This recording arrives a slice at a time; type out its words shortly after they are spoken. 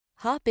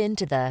Hop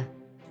into the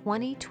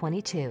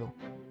 2022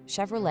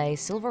 Chevrolet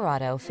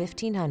Silverado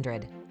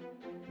 1500.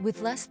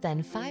 With less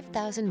than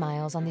 5,000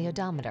 miles on the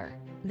odometer,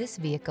 this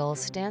vehicle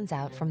stands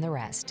out from the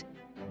rest.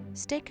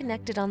 Stay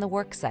connected on the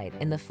worksite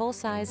in the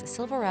full-size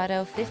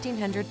Silverado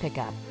 1500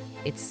 pickup.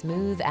 Its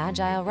smooth,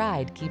 agile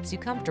ride keeps you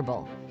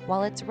comfortable,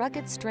 while its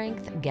rugged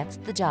strength gets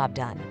the job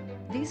done.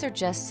 These are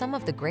just some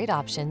of the great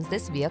options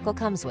this vehicle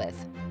comes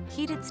with: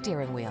 heated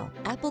steering wheel,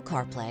 Apple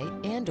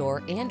CarPlay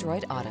and/or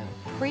Android Auto,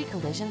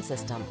 pre-collision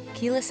system,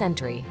 keyless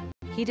entry,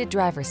 heated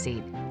driver's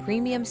seat,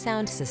 premium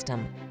sound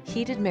system,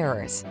 heated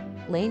mirrors,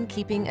 lane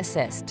keeping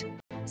assist,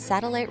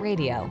 satellite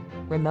radio,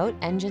 remote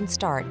engine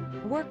start.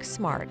 Work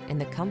smart in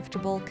the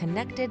comfortable,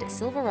 connected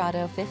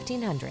Silverado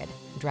 1500.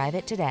 Drive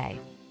it today.